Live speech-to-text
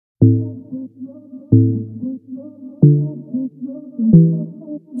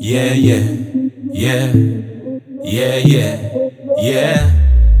Yeah, yeah, yeah, yeah, yeah, yeah.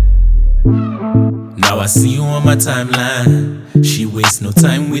 Now I see you on my timeline. She wastes no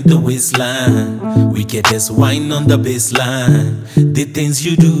time with the waistline. We get this wine on the baseline. The things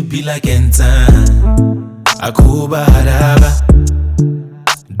you do be like end time. Akuba Hadaba,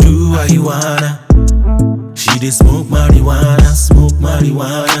 do what you wanna. She dey smoke marijuana, smoke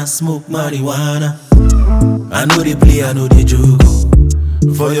marijuana, smoke marijuana. I know they play, I know they joke.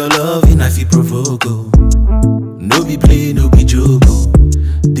 For your loving, I feel provoke. No be play, no be joke.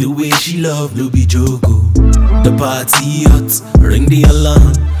 The way she love, no be joke. The party hot, ring the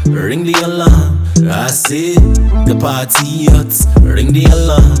alarm, ring the alarm. I say, the party hot, ring the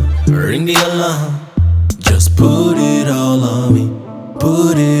alarm, ring the alarm. Just put it all on me,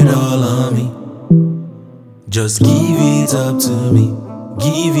 put it all on me. Just give it up to me,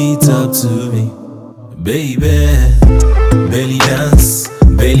 give it up to me. Baby, belly dance,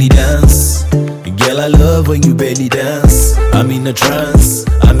 belly dance. Girl, I love when you belly dance. I'm in a trance,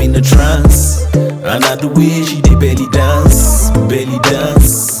 I'm in a trance. And I the way she did belly dance, belly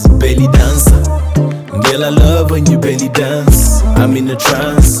dance, belly dancer. Girl, I love when you belly dance. I'm in a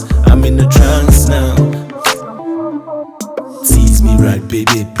trance, I'm in a trance now. Tease me right,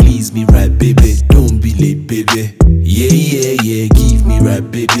 baby, please me right, baby. Don't be late, baby. Yeah, yeah, yeah, give me right,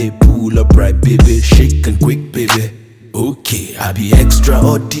 baby. Pull up right, baby. Shake and quick, baby. Okay, I be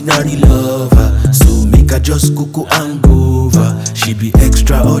extraordinary lover, so make her just cuckoo and go over. She be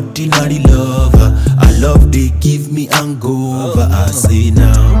extraordinary lover. I love they give me hangover. I say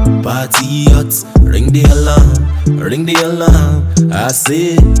now, party hot, ring the alarm, ring the alarm. I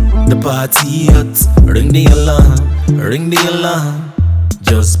say the party hot, ring the alarm, ring the alarm.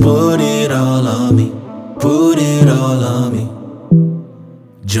 Just put it all on me, put it all on me.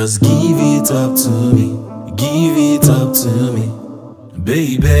 Just give it up to me, give it up to me.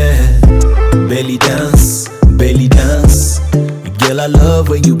 Baby, belly dance, belly dance. Girl, I love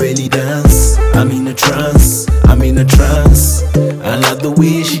when you belly dance. I'm in a trance, I'm in a trance. I love the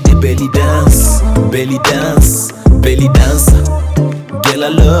way she did belly dance, belly dance, belly dancer. Girl, I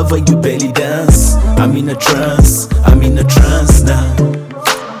love when you belly dance. I'm in a trance, I'm in a trance now.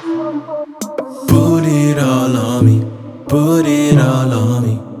 Put it all on me, put it all on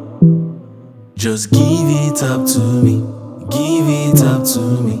me. Just give it up to me, give it up to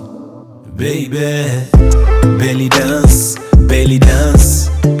me. Baby, belly dance, belly dance.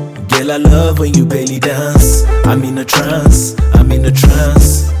 Girl, I love when you belly dance. I'm in a trance, I'm in a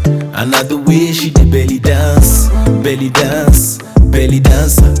trance. Another way she did belly dance, belly dance, belly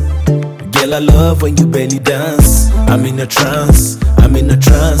dancer. Girl, I love when you belly dance. I'm in a trance, I'm in a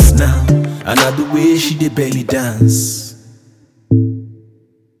trance now. Another way she did belly dance.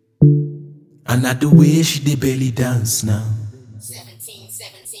 Another way she did belly dance now.